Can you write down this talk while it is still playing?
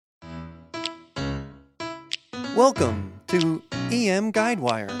Welcome to EM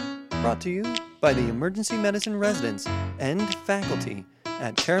Guidewire, brought to you by the emergency medicine residents and faculty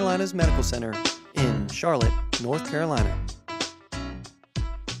at Carolinas Medical Center in Charlotte, North Carolina.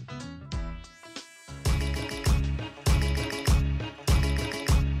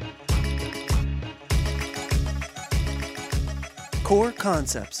 Core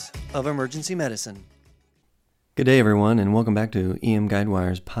Concepts of Emergency Medicine. Good day, everyone, and welcome back to EM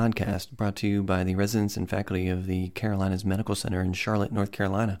Guidewire's podcast, brought to you by the residents and faculty of the Carolinas Medical Center in Charlotte, North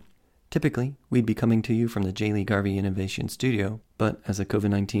Carolina. Typically, we'd be coming to you from the J. Lee Garvey Innovation Studio, but as the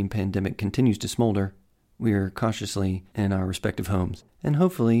COVID-19 pandemic continues to smolder, we are cautiously in our respective homes, and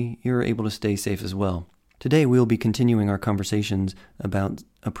hopefully you're able to stay safe as well. Today, we'll be continuing our conversations about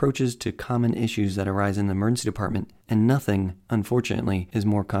approaches to common issues that arise in the emergency department, and nothing, unfortunately, is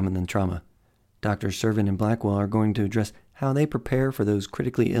more common than trauma. Drs. Servin and Blackwell are going to address how they prepare for those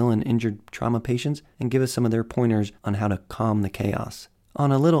critically ill and injured trauma patients and give us some of their pointers on how to calm the chaos.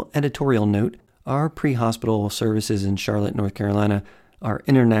 On a little editorial note, our pre-hospital services in Charlotte, North Carolina are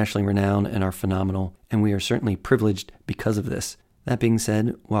internationally renowned and are phenomenal, and we are certainly privileged because of this. That being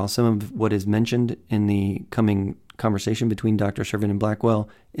said, while some of what is mentioned in the coming conversation between Dr. Servin and Blackwell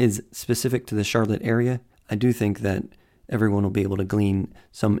is specific to the Charlotte area, I do think that everyone will be able to glean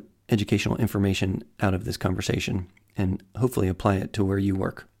some educational information out of this conversation and hopefully apply it to where you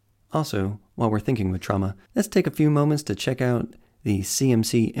work. Also, while we're thinking with trauma, let's take a few moments to check out the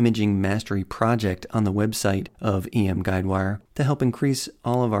CMC Imaging Mastery Project on the website of EM Guidewire to help increase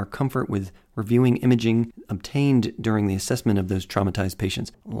all of our comfort with reviewing imaging obtained during the assessment of those traumatized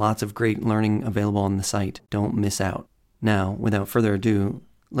patients. Lots of great learning available on the site. Don't miss out. Now, without further ado,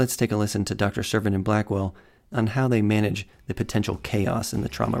 let's take a listen to Dr. Servin and Blackwell on how they manage the potential chaos in the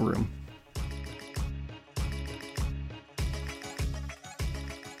trauma room.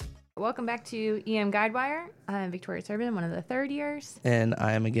 Welcome back to EM Guidewire. I'm Victoria Servin, one of the third years. And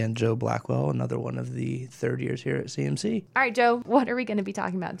I am again Joe Blackwell, another one of the third years here at CMC. All right, Joe, what are we going to be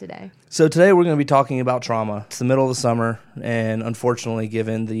talking about today? So today we're going to be talking about trauma. It's the middle of the summer, and unfortunately,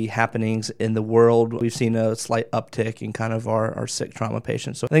 given the happenings in the world, we've seen a slight uptick in kind of our sick trauma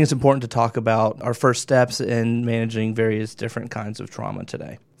patients. So I think it's important to talk about our first steps in managing various different kinds of trauma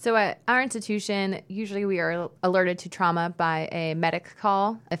today. So at our institution, usually we are alerted to trauma by a medic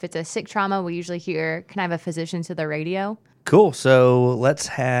call. If it's a sick trauma, we usually hear, "Can I have a physician to the radio?" Cool. So let's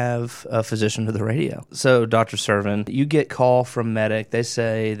have a physician to the radio. So Dr. Servin, you get call from medic. They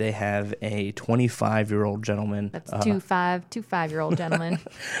say they have a 25-year-old gentleman. That's two five-year-old gentlemen.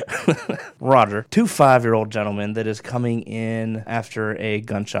 Roger. 2 5-year-old gentleman that is coming in after a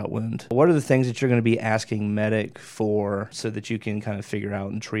gunshot wound. What are the things that you're going to be asking medic for so that you can kind of figure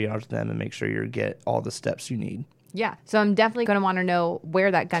out and triage them and make sure you get all the steps you need? Yeah. So I'm definitely going to want to know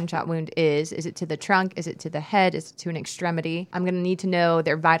where that gunshot wound is. Is it to the trunk? Is it to the head? Is it to an extremity? I'm going to need to know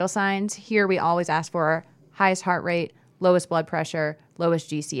their vital signs. Here we always ask for highest heart rate, lowest blood pressure, lowest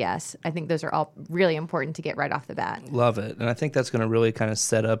GCS. I think those are all really important to get right off the bat. Love it. And I think that's going to really kind of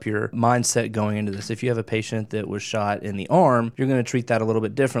set up your mindset going into this. If you have a patient that was shot in the arm, you're going to treat that a little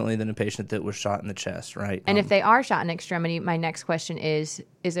bit differently than a patient that was shot in the chest, right? And if they are shot in extremity, my next question is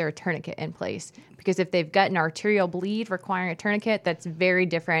there a tourniquet in place? Because if they've got an arterial bleed requiring a tourniquet, that's very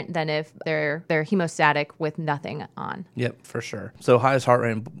different than if they're hemostatic with nothing on. Yep, for sure. So highest heart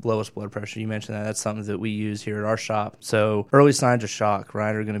rate and lowest blood pressure, you mentioned that. That's something that we use here at our shop. So early signs of shock,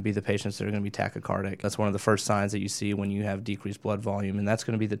 right, are going to be the patients that are going to be tachycardic. That's one of the first signs that you see when you have decreased blood volume, and that's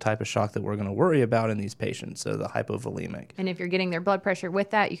going to be the type of shock that we're going to worry about in these patients, so the hypovolemic. And if you're getting their blood pressure with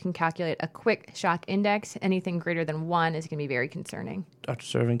that, you can calculate a quick shock index. Anything greater than 1 is going to be very concerning. Dr.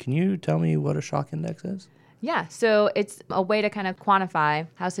 Servin, can you tell me what a shock index is? Yeah, so it's a way to kind of quantify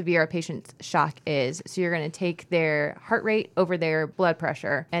how severe a patient's shock is. So you're going to take their heart rate over their blood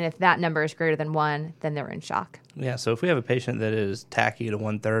pressure, and if that number is greater than 1, then they're in shock. Yeah, so if we have a patient that is tachy to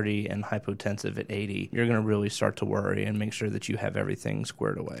 130 and hypotensive at 80, you're going to really start to worry and make sure that you have everything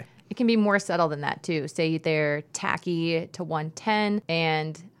squared away. It can be more subtle than that, too. Say they're tachy to 110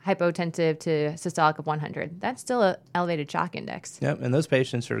 and hypotensive to systolic of 100. That's still an elevated shock index. Yep, and those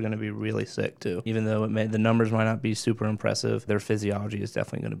patients are going to be really sick too. Even though the numbers might not be super impressive, their physiology is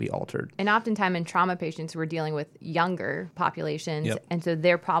definitely going to be altered. And oftentimes in trauma patients, we're dealing with younger populations, and so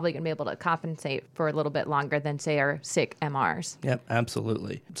they're probably going to be able to compensate for a little bit longer than, say, our sick MRs. Yep,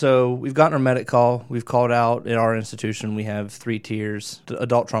 absolutely. So we've gotten our medic call. We've called out at our institution. We have 3 tiers,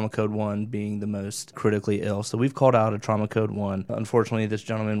 adult trauma code 1 being the most critically ill. So we've called out a trauma code 1. Unfortunately, this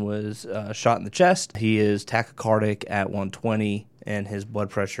gentleman was shot in the chest. He is tachycardic at 120, and his blood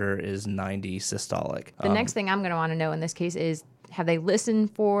pressure is 90 systolic. The next thing I'm going to want to know in this case is, have they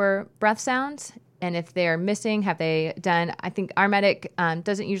listened for breath sounds? And if they're missing, have they done, I think our medic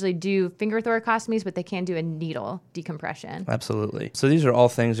doesn't usually do finger thoracostomies, but they can do a needle decompression. Absolutely. So these are all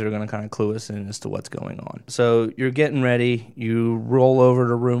things that are going to kind of clue us in as to what's going on. So you're getting ready. You roll over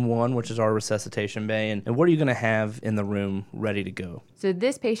to room 1, which is our resuscitation bay. And what are you going to have in the room ready to go? So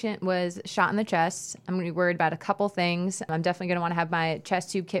this patient was shot in the chest. I'm going to be worried about a couple things. I'm definitely going to want to have my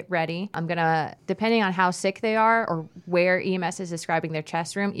chest tube kit ready. I'm going to, depending on how sick they are or where EMS is describing their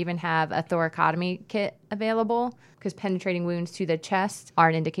chest room, even have a thoracotomy kit available, because penetrating wounds to the chest are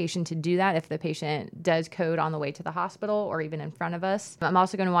an indication to do that if the patient does code on the way to the hospital or even in front of us. I'm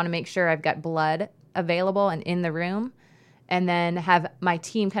also going to want to make sure I've got blood available and in the room, and then have my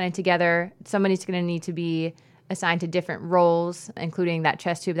team kind of together. Somebody's going to need to be assigned to different roles, including that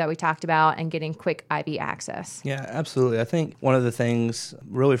chest tube that we talked about, and getting quick IV access. Yeah, absolutely. I think one of the things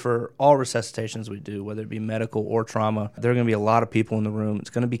really for all resuscitations we do, whether it be medical or trauma, there are going to be a lot of people in the room. It's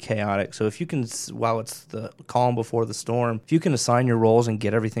going to be chaotic. So if you can, while it's the calm before the storm, if you can assign your roles and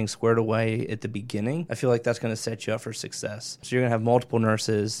get everything squared away at the beginning, I feel like that's going to set you up for success. So you're going to have multiple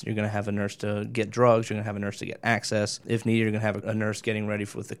nurses. You're going to have a nurse to get drugs. You're going to have a nurse to get access. If needed, you're going to have a nurse getting ready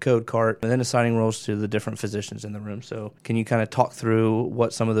with the code cart, and then assigning roles to the different physicians in the room. So can you kind of talk through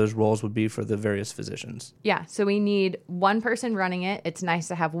what some of those roles would be for the various physicians? Yeah, so we need one person running it. It's nice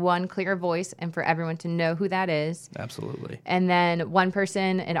to have one clear voice and for everyone to know who that is. Absolutely. And then one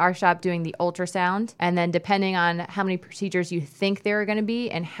person in our shop doing the ultrasound. And then depending on how many procedures you think there are going to be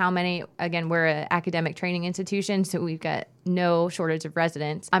and how many, again, we're an academic training institution, so we've got no shortage of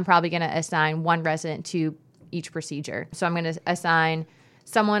residents. I'm probably going to assign one resident to each procedure. So I'm going to assign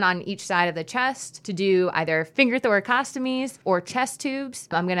someone on each side of the chest to do either finger thoracostomies or chest tubes.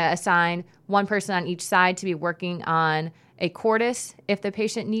 I'm going to assign one person on each side to be working on a cordis if the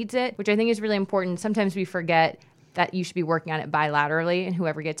patient needs it, which I think is really important. Sometimes we forget that you should be working on it bilaterally, and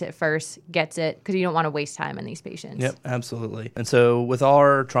whoever gets it first gets it, because you don't want to waste time in these patients. Yep, absolutely. And so with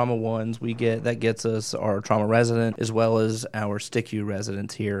our trauma ones, that gets us our trauma resident as well as our STICU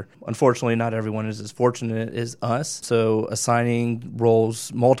residents here. Unfortunately, not everyone is as fortunate as us, so assigning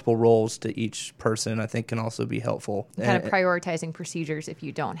roles, multiple roles to each person, I think can also be helpful. Kind of prioritizing procedures if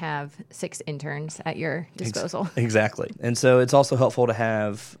you don't have 6 interns at your disposal. Exactly. And so it's also helpful to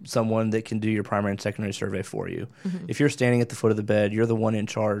have someone that can do your primary and secondary survey for you. Mm-hmm. If you're standing at the foot of the bed, you're the one in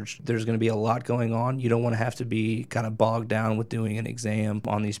charge. There's going to be a lot going on. You don't want to have to be kind of bogged down with doing an exam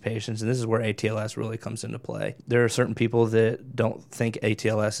on these patients. And this is where ATLS really comes into play. There are certain people that don't think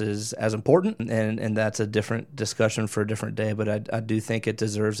ATLS is as important, and that's a different discussion for a different day. But I do think it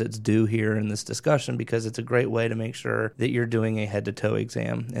deserves its due here in this discussion, because it's a great way to make sure that you're doing a head-to-toe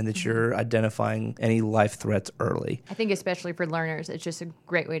exam and that you're identifying any life threats early. I think especially for learners, it's just a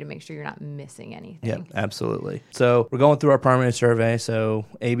great way to make sure you're not missing anything. Yeah, absolutely. So we're going through our primary survey. So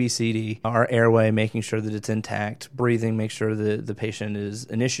ABCD, our airway, making sure that it's intact, breathing, make sure that the patient is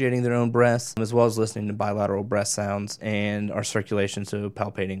initiating their own breaths, as well as listening to bilateral breath sounds, and our circulation, so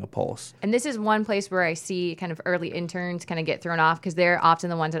palpating a pulse. And this is one place where I see kind of early interns kind of get thrown off, because they're often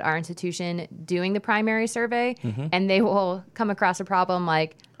the ones at our institution doing the primary survey, and they will come across a problem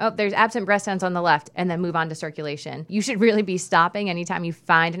like, oh, there's absent breath sounds on the left, and then move on to circulation. You should really be stopping anytime you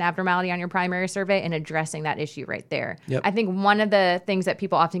find an abnormality on your primary survey and addressing that issue right there. Yep. I think one of the things that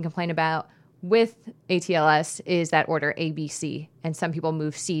people often complain about with ATLS is that order ABC, and some people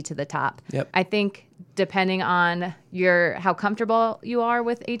move C to the top. Yep. I think depending on how comfortable you are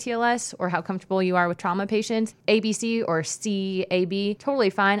with ATLS or how comfortable you are with trauma patients, ABC or CAB, totally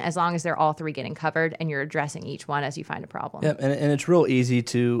fine, as long as they're all three getting covered and you're addressing each one as you find a problem. Yep, and it's real easy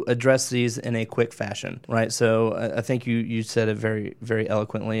to address these in a quick fashion, right? So I think you said it very, very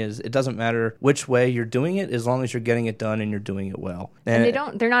eloquently, is it doesn't matter which way you're doing it, as long as you're getting it done and you're doing it well. And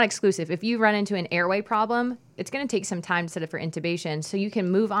they're not exclusive. If you run into an airway problem, it's going to take some time to set up for intubation, so you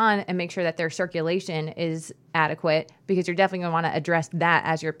can move on and make sure that their circulation is adequate, because you're definitely going to want to address that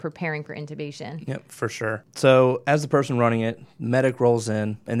as you're preparing for intubation. Yep, for sure. So as the person running it, medic rolls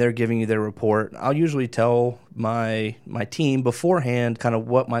in and they're giving you their report. I'll usually tell my team beforehand kind of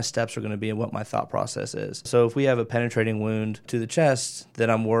what my steps are going to be and what my thought process is. So if we have a penetrating wound to the chest that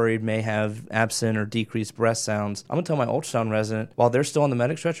I'm worried may have absent or decreased breath sounds, I'm going to tell my ultrasound resident, while they're still on the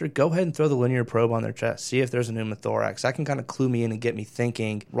medic stretcher, go ahead and throw the linear probe on their chest. See if there's a pneumothorax. That can kind of clue me in and get me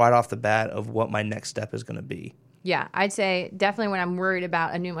thinking right off the bat of what my next step is going to be. Yeah, I'd say definitely when I'm worried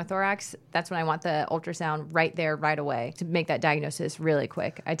about a pneumothorax, that's when I want the ultrasound right there, right away to make that diagnosis really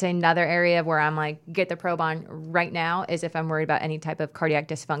quick. I'd say another area where I'm like, get the probe on right now is if I'm worried about any type of cardiac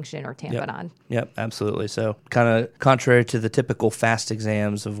dysfunction or tamponade. Yep, absolutely. So kind of contrary to the typical fast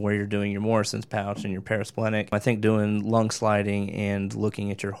exams of where you're doing your Morrison's pouch and your parasplenic, I think doing lung sliding and looking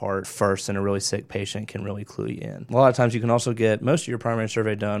at your heart first in a really sick patient can really clue you in. A lot of times you can also get most of your primary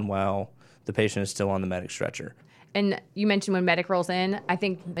survey done while the patient is still on the medic stretcher. And you mentioned when medic rolls in, I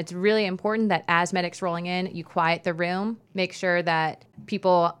think it's really important that as medic's rolling in, you quiet the room, make sure that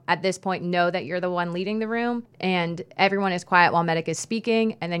people at this point know that you're the one leading the room and everyone is quiet while medic is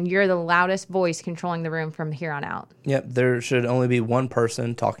speaking, and then you're the loudest voice controlling the room from here on out. Yep, there should only be one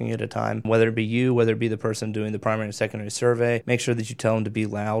person talking at a time, whether it be you, whether it be the person doing the primary and secondary survey. Make sure that you tell them to be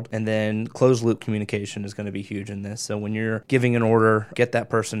loud, and then closed loop communication is going to be huge in this. So when you're giving an order, get that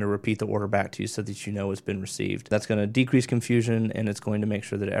person to repeat the order back to you so that you know it's been received. That's going to decrease confusion, and it's going to make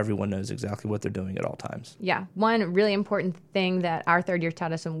sure that everyone knows exactly what they're doing at all times. Yeah, one really important thing that our third year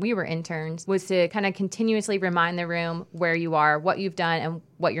taught us when we were interns was to kind of continuously remind the room where you are, what you've done, and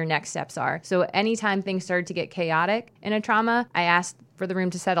what your next steps are. So anytime things started to get chaotic in a trauma, I asked for the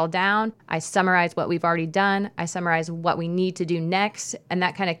room to settle down. I summarize what we've already done. I summarize what we need to do next. And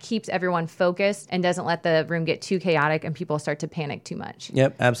that kind of keeps everyone focused and doesn't let the room get too chaotic and people start to panic too much.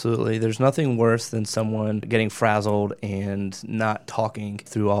 Yep, absolutely. There's nothing worse than someone getting frazzled and not talking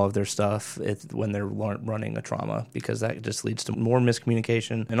through all of their stuff when they're running a trauma, because that just leads to more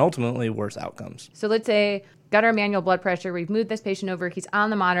miscommunication and ultimately worse outcomes. So let's say got our manual blood pressure, we've moved this patient over, he's on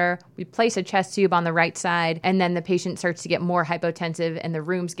the monitor, we place a chest tube on the right side, and then the patient starts to get more hypotensive and the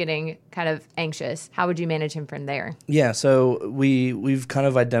room's getting kind of anxious. How would you manage him from there? Yeah, so we've kind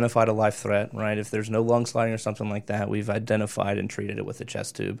of identified a life threat, right? If there's no lung sliding or something like that, we've identified and treated it with a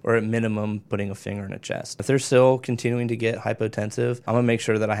chest tube, or at minimum, putting a finger in a chest. If they're still continuing to get hypotensive, I'm going to make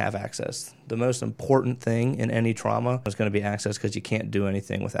sure that I have access. The most important thing in any trauma is going to be access, because you can't do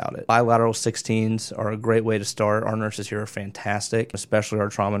anything without it. Bilateral 16s are a great way to start. Our nurses here are fantastic, especially our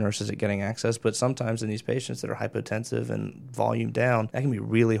trauma nurses at getting access, but sometimes in these patients that are hypotensive and volume down, that can be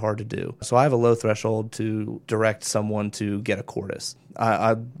really hard to do. So I have a low threshold to direct someone to get a Cordis.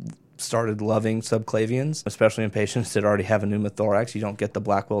 I started loving subclavians, especially in patients that already have a pneumothorax. You don't get the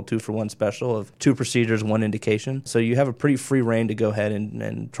Blackwell 2-for-1 special of 2 procedures, 1 indication. So you have a pretty free rein to go ahead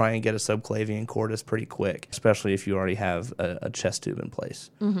and try and get a subclavian Cordis pretty quick, especially if you already have a chest tube in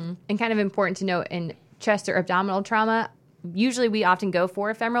place. Mm-hmm. And kind of important to note in chest or abdominal trauma, usually we often go for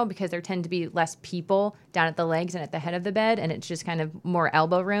ephemeral because there tend to be less people down at the legs and at the head of the bed, and it's just kind of more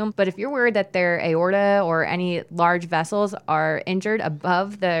elbow room. But if you're worried that their aorta or any large vessels are injured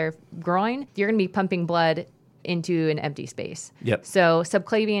above their groin, you're going to be pumping blood into an empty space. Yep. So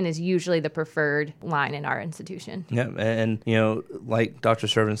subclavian is usually the preferred line in our institution. Yep. And, you know, like Dr.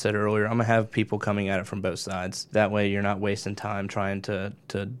 Servin said earlier, I'm going to have people coming at it from both sides. That way you're not wasting time trying to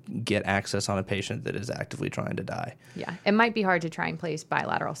get access on a patient that is actively trying to die. Yeah. It might be hard to try and place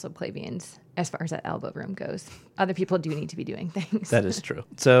bilateral subclavians as far as that elbow room goes. Other people do need to be doing things. That is true.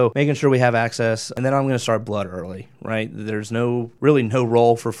 So making sure we have access, and then I'm going to start blood early, right? There's really no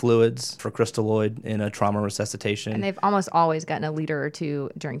role for fluids, for crystalloid in a trauma resuscitation. And they've almost always gotten a liter or two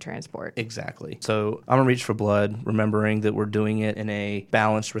during transport. Exactly. So I'm going to reach for blood, remembering that we're doing it in a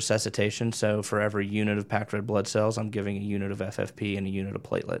balanced resuscitation. So for every unit of packed red blood cells, I'm giving a unit of FFP and a unit of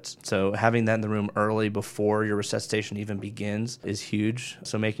platelets. So having that in the room early before your resuscitation even begins is huge.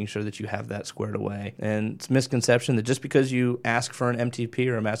 So making sure that you have that squared away. And it's a misconception that just because you ask for an MTP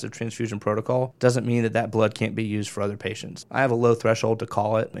or a massive transfusion protocol doesn't mean that blood can't be used for other patients. I have a low threshold to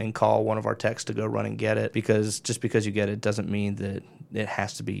call it and call one of our techs to go run and get it, because just because you get it doesn't mean that it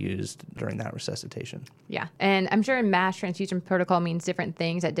has to be used during that resuscitation. Yeah. And I'm sure mass transfusion protocol means different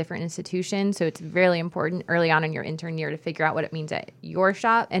things at different institutions. So it's really important early on in your intern year to figure out what it means at your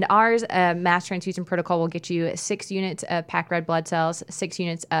shop. And ours, mass transfusion protocol will get you 6 units of packed red blood cells, 6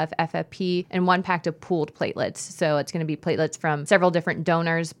 units of FFP, and 1 pack of pooled platelets. So it's going to be platelets from several different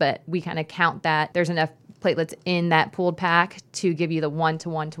donors, but we kind of count that there's enough platelets in that pooled pack to give you the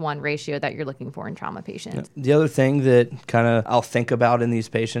 1-to-1-to-1 ratio that you're looking for in trauma patients. The other thing that kind of I'll think about in these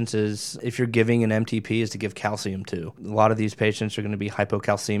patients is if you're giving an MTP is to give calcium too. A lot of these patients are going to be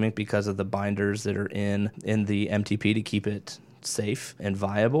hypocalcemic because of the binders that are in the MTP to keep it safe and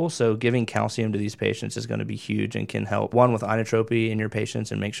viable. So giving calcium to these patients is going to be huge and can help, one, with inotropy in your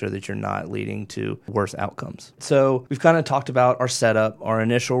patients and make sure that you're not leading to worse outcomes. So we've kind of talked about our setup, our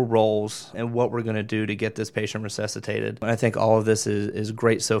initial roles, and what we're going to do to get this patient resuscitated. And I think all of this is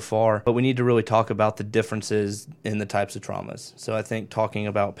great so far, but we need to really talk about the differences in the types of traumas. So I think talking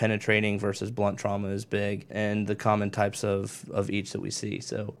about penetrating versus blunt trauma is big, and the common types of each that we see.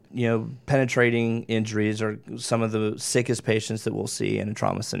 So, penetrating injuries are some of the sickest patients that we'll see in a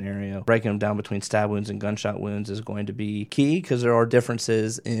trauma scenario. Breaking them down between stab wounds and gunshot wounds is going to be key because there are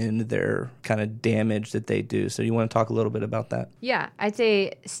differences in their kind of damage that they do. So you want to talk a little bit about that? Yeah, I'd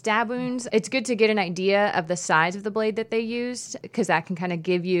say stab wounds, it's good to get an idea of the size of the blade that they used because that can kind of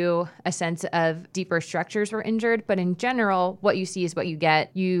give you a sense of deeper structures were injured. But in general, what you see is what you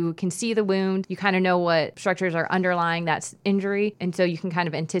get. You can see the wound. You kind of know what structures are underlying that injury. And so you can kind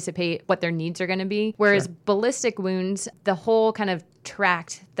of anticipate what their needs are going to be. Whereas ballistic wounds, the whole kind of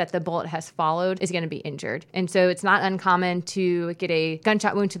tract that the bullet has followed is going to be injured. And so it's not uncommon to get a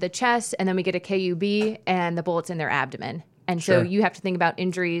gunshot wound to the chest and then we get a KUB and the bullet's in their abdomen. And so you have to think about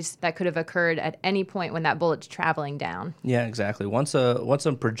injuries that could have occurred at any point when that bullet's traveling down. Yeah, exactly. Once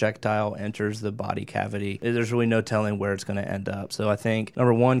a projectile enters the body cavity, there's really no telling where it's going to end up. So I think,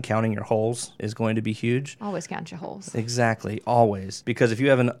 number one, counting your holes is going to be huge. Always count your holes. Exactly, always. Because if you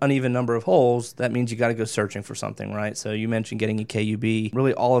have an uneven number of holes, that means you got to go searching for something, right? So you mentioned getting a KUB.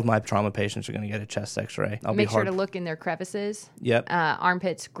 Really, all of my trauma patients are going to get a chest x-ray. Make sure to look in their crevices. Yep.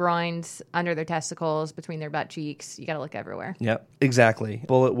 Armpits, groins, under their testicles, between their butt cheeks. You got to look everywhere. Yep, exactly.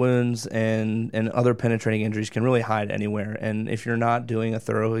 Bullet wounds and other penetrating injuries can really hide anywhere. And if you're not doing a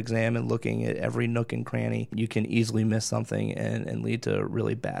thorough exam and looking at every nook and cranny, you can easily miss something and lead to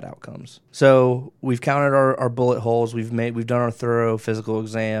really bad outcomes. So we've counted our bullet holes. We've done our thorough physical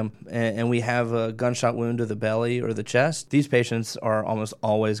exam, and we have a gunshot wound to the belly or the chest. These patients are almost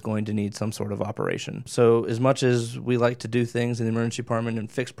always going to need some sort of operation. So as much as we like to do things in the emergency department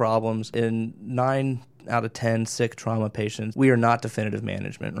and fix problems, in 9 out of 10 sick trauma patients, we are not definitive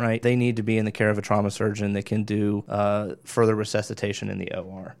management, right? They need to be in the care of a trauma surgeon that can do further resuscitation in the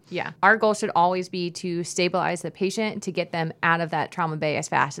OR. Yeah. Our goal should always be to stabilize the patient to get them out of that trauma bay as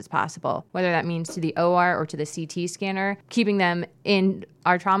fast as possible, whether that means to the OR or to the CT scanner. Keeping them in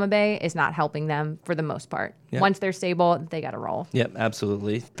our trauma bay is not helping them for the most part. Yep. Once they're stable, they got to roll. Yep,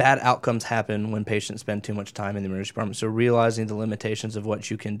 absolutely. Bad outcomes happen when patients spend too much time in the emergency department. So realizing the limitations of what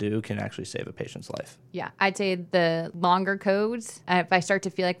you can do can actually save a patient's life. Yeah, I'd say the longer codes, if I start to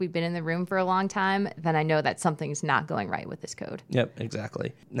feel like we've been in the room for a long time, then I know that something's not going right with this code. Yep,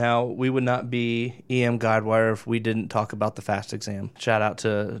 exactly. Now, we would not be EM Guidewire if we didn't talk about the FAST exam. Shout out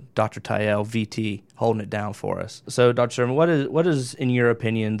to Dr. Tayel, VT, holding it down for us. So, Dr. Sherman, what is in your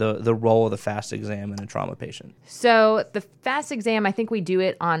opinion, the role of the FAST exam in a trauma patient? So the FAST exam, I think we do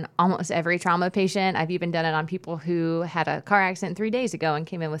it on almost every trauma patient. I've even done it on people who had a car accident 3 days ago and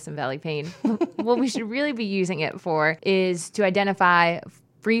came in with some belly pain. What we should really be using it for is to identify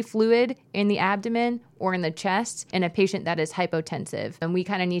free fluid in the abdomen or in the chest in a patient that is hypotensive. And we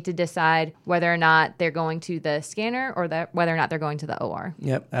kind of need to decide whether or not they're going to the scanner or whether or not they're going to the OR.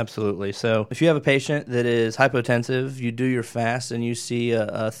 Yep, absolutely. So if you have a patient that is hypotensive, you do your FAST and you see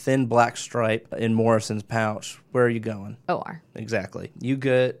a thin black stripe in Morrison's pouch, where are you going? OR. Exactly. You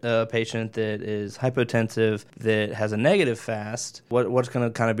get a patient that is hypotensive that has a negative FAST. What's going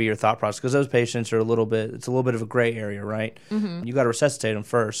to kind of be your thought process? Because those patients are it's a little bit of a gray area, right? Mm-hmm. You got to resuscitate them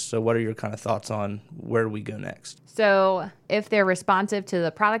first. So what are your kind of thoughts on where do we go next? So if they're responsive to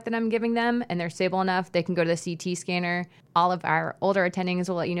the product that I'm giving them and they're stable enough, they can go to the CT scanner. All of our older attendings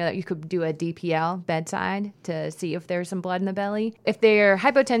will let you know that you could do a DPL bedside to see if there's some blood in the belly. If they're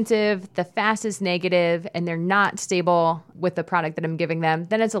hypotensive, the FAST is negative, and they're not stable with the product that I'm giving them,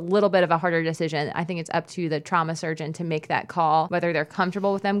 then it's a little bit of a harder decision. I think it's up to the trauma surgeon to make that call, whether they're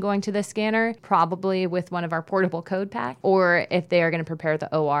comfortable with them going to the scanner, probably with one of our portable code pack, or if they are going to prepare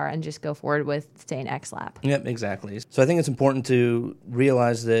the OR and just go forward with, say, an XLAP. Yep, exactly. So I think it's important to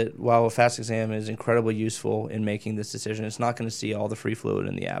realize that while a FAST exam is incredibly useful in making this decision, it's not going to see all the free fluid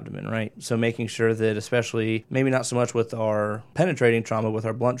in the abdomen, right? So making sure that, especially, maybe not so much with our penetrating trauma, with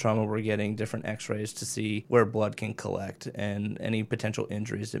our blunt trauma, we're getting different x-rays to see where blood can collect and any potential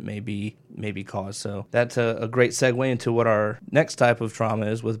injuries that may be caused. So that's a great segue into what our next type of trauma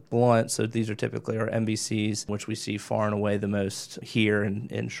is with blunt. So these are typically our MVCs, which we see far and away the most here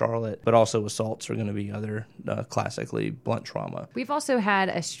in Charlotte, but also assaults are going to be other classically blunt trauma. We've also had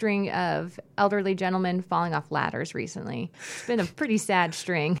a string of elderly gentlemen falling off ladders recently. recently. It's been a pretty sad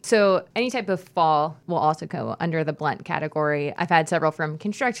string. So any type of fall will also go under the blunt category. I've had several from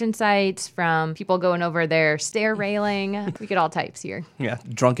construction sites, from people going over their stair railing. We get all types here. Yeah,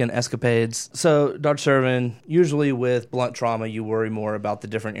 drunken escapades. So, Dr. Servin, usually with blunt trauma, you worry more about the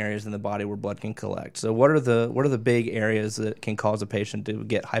different areas in the body where blood can collect. So what are the big areas that can cause a patient to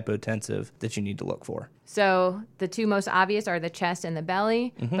get hypotensive that you need to look for? So the two most obvious are the chest and the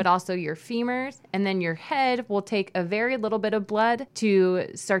belly, but also your femurs. And then your head will take a very little bit of blood to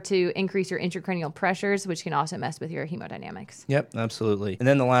start to increase your intracranial pressures, which can also mess with your hemodynamics. Yep, absolutely. And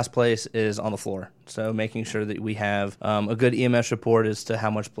then the last place is on the floor. So making sure that we have a good EMS report as to how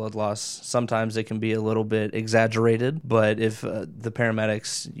much blood loss. Sometimes it can be a little bit exaggerated, but if the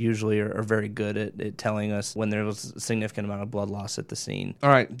paramedics usually are very good at telling us when there was a significant amount of blood loss at the scene. All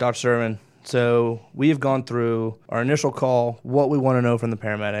right, Dr. Servin. So we have gone through our initial call, what we want to know from the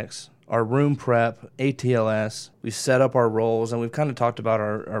paramedics, our room prep, ATLS. We've set up our roles, and we've kind of talked about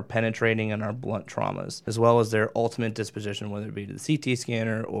our penetrating and our blunt traumas, as well as their ultimate disposition, whether it be to the CT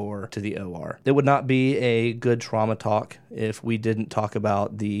scanner or to the OR. It would not be a good trauma talk if we didn't talk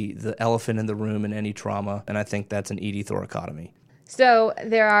about the elephant in the room in any trauma, and I think that's an ED thoracotomy. So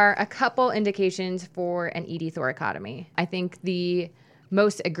there are a couple indications for an ED thoracotomy. I think the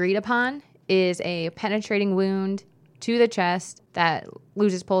most agreed upon is a penetrating wound to the chest that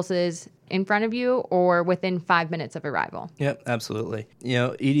loses pulses in front of you or within 5 minutes of arrival. Yep, absolutely.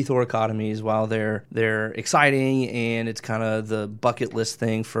 ED thoracotomies, while they're exciting and it's kind of the bucket list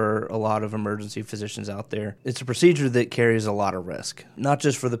thing for a lot of emergency physicians out there, it's a procedure that carries a lot of risk, not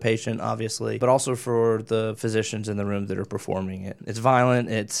just for the patient, obviously, but also for the physicians in the room that are performing it. It's violent.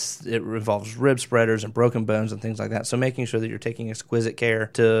 It involves rib spreaders and broken bones and things like that. So making sure that you're taking exquisite care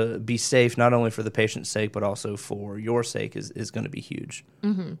to be safe, not only for the patient's sake, but also for your sake is going to be huge.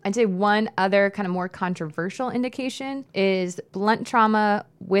 Mm-hmm. I'd say one other kind of more controversial indication is blunt trauma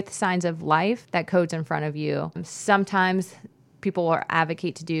with signs of life that codes in front of you. Sometimes people will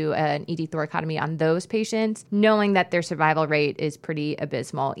advocate to do an ED thoracotomy on those patients, knowing that their survival rate is pretty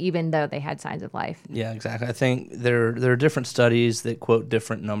abysmal, even though they had signs of life. Yeah, exactly. I think there are different studies that quote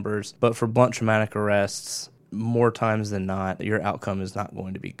different numbers, but for blunt traumatic arrests, more times than not, your outcome is not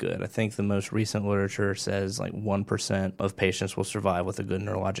going to be good. I think the most recent literature says like 1% of patients will survive with a good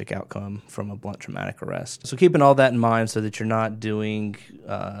neurologic outcome from a blunt traumatic arrest. So keeping all that in mind so that you're not doing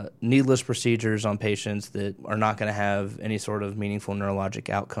needless procedures on patients that are not going to have any sort of meaningful neurologic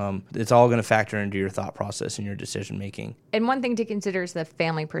outcome, it's all going to factor into your thought process and your decision making. And one thing to consider is the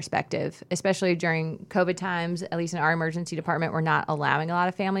family perspective, especially during COVID times. At least in our emergency department, we're not allowing a lot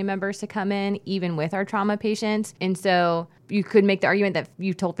of family members to come in, even with our trauma patients. And so you could make the argument that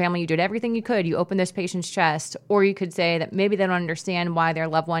you told family you did everything you could. You opened this patient's chest, or you could say that maybe they don't understand why their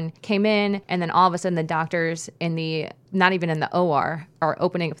loved one came in, and then all of a sudden the doctors not even in the OR, are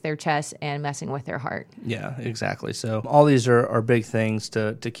opening up their chest and messing with their heart. Yeah, exactly. So all these are big things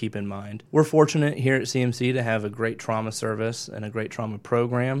to keep in mind. We're fortunate here at CMC to have a great trauma service and a great trauma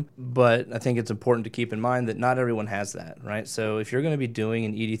program, but I think it's important to keep in mind that not everyone has that, right? So if you're going to be doing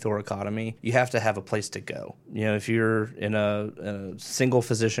an ED thoracotomy, you have to have a place to go. If you're in a single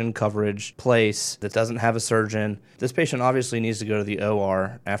physician coverage place that doesn't have a surgeon, this patient obviously needs to go to the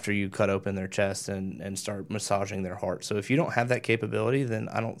OR after you cut open their chest and start massaging their heart. So if you don't have that capability, then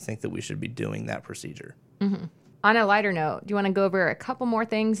I don't think that we should be doing that procedure. Mm-hmm. On a lighter note, do you want to go over a couple more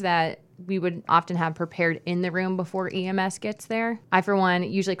things that we would often have prepared in the room before EMS gets there? I, for one,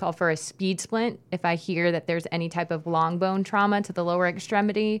 usually call for a speed splint if I hear that there's any type of long bone trauma to the lower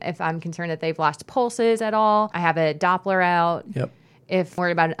extremity. If I'm concerned that they've lost pulses at all, I have a Doppler out. Yep. If I'm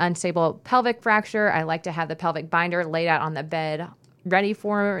worried about an unstable pelvic fracture, I like to have the pelvic binder laid out on the bed ready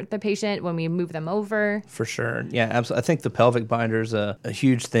for the patient when we move them over. For sure. Yeah, absolutely. I think the pelvic binder is a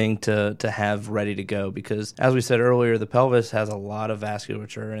huge thing to have ready to go because, as we said earlier, the pelvis has a lot of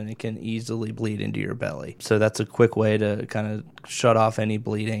vasculature and it can easily bleed into your belly. So that's a quick way to kind of shut off any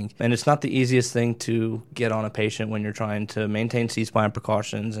bleeding. And it's not the easiest thing to get on a patient when you're trying to maintain C-spine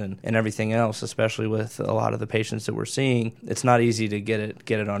precautions and everything else, especially with a lot of the patients that we're seeing. It's not easy to get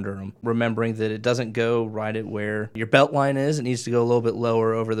it under them. Remembering that it doesn't go right at where your belt line is. It needs to go a little bit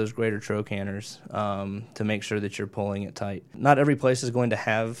lower over those greater trochanters to make sure that you're pulling it tight. Not every place is going to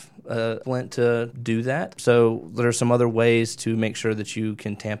have a splint to do that. So there are some other ways to make sure that you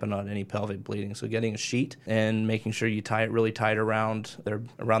can tamponade out any pelvic bleeding. So getting a sheet and making sure you tie it really tight around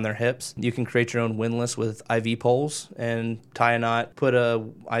their hips. You can create your own windlass with IV poles and tie a knot, put a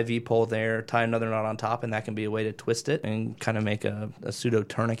IV pole there, tie another knot on top, and that can be a way to twist it and kind of make a pseudo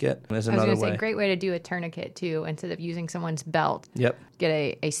tourniquet. There's another way. I was going to say, great way to do a tourniquet too instead of using someone's belt. Yep.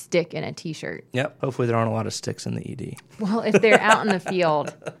 get a stick and a t-shirt. Yep. Hopefully there aren't a lot of sticks in the ED. Well, if they're out in the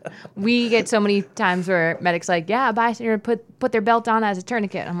field, we get so many times where medics like, yeah, a bystander put their belt on as a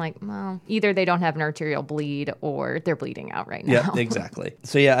tourniquet. I'm like, well, either they don't have an arterial bleed or they're bleeding out right now. Yeah, exactly.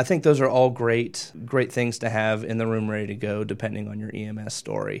 So yeah, I think those are all great things to have in the room ready to go depending on your EMS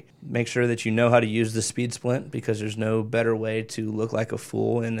story. Make sure that you know how to use the speed splint, because there's no better way to look like a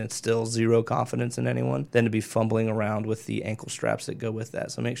fool and it's still zero confidence in anyone than to be fumbling around with the ankle straps that go with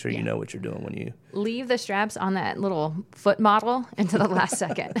that. So make sure you know what you're doing when you... Leave the straps on that little foot model until the last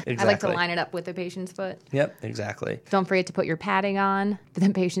second. Exactly. I like to line it up with the patient's foot. Yep, exactly. Don't forget to put your padding on. But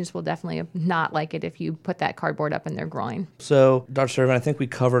then patients will definitely not like it if you put that cardboard up in their groin. So, Dr. Servan, I think we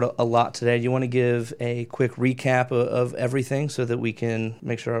covered a lot today. Do you want to give a quick recap of everything so that we can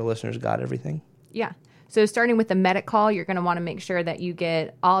make sure our listeners got everything? Yeah. So starting with the medic call, you're going to want to make sure that you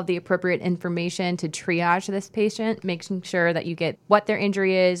get all of the appropriate information to triage this patient, making sure that you get what their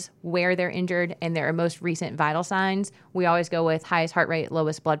injury is, where they're injured, and their most recent vital signs. We always go with highest heart rate,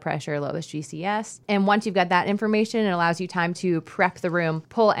 lowest blood pressure, lowest GCS. And once you've got that information, it allows you time to prep the room,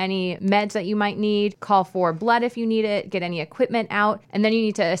 pull any meds that you might need, call for blood if you need it, get any equipment out, and then you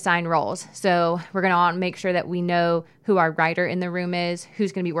need to assign roles. So we're going to want to make sure that we know who our writer in the room is,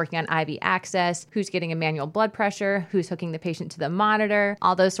 who's going to be working on IV access, who's getting a manual blood pressure, who's hooking the patient to the monitor,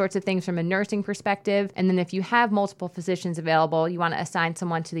 all those sorts of things from a nursing perspective. And then if you have multiple physicians available, you want to assign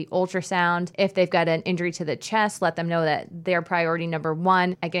someone to the ultrasound. If they've got an injury to the chest, let them know that their priority number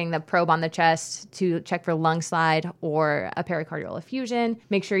one at getting the probe on the chest to check for lung slide or a pericardial effusion.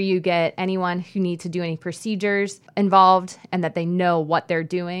 Make sure you get anyone who needs to do any procedures involved and that they know what they're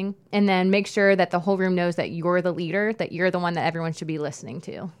doing. And then make sure that the whole room knows that you're the leader, that you're the one that everyone should be listening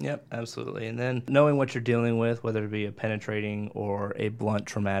to. Yep, absolutely. And then knowing what you're dealing with, whether it be a penetrating or a blunt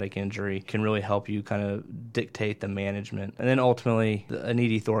traumatic injury, can really help you kind of dictate the management. And then ultimately, an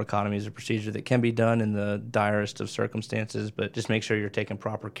ED thoracotomy is a procedure that can be done in the direst of circumstances, but just make sure you're taking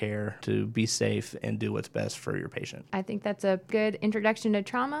proper care to be safe and do what's best for your patient. I think that's a good introduction to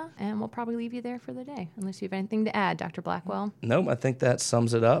trauma, and we'll probably leave you there for the day, unless you have anything to add, Dr. Blackwell. Nope, I think that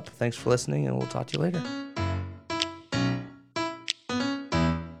sums it up. Thanks for listening, and we'll talk to you later.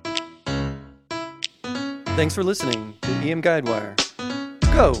 Thanks for listening to EM Guidewire.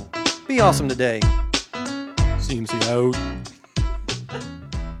 Go! Be awesome today. CMC out.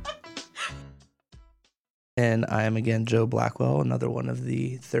 And I am again Joe Blackwell, another one of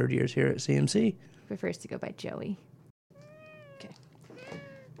the third years here at CMC. Prefers to go by Joey. Okay.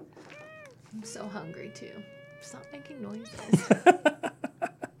 I'm so hungry too. Stop making noises.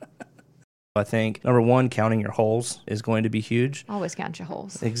 I think, number one, counting your holes is going to be huge. Always count your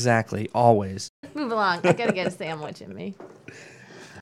holes. Exactly, always. Move along. I gotta get a sandwich in me.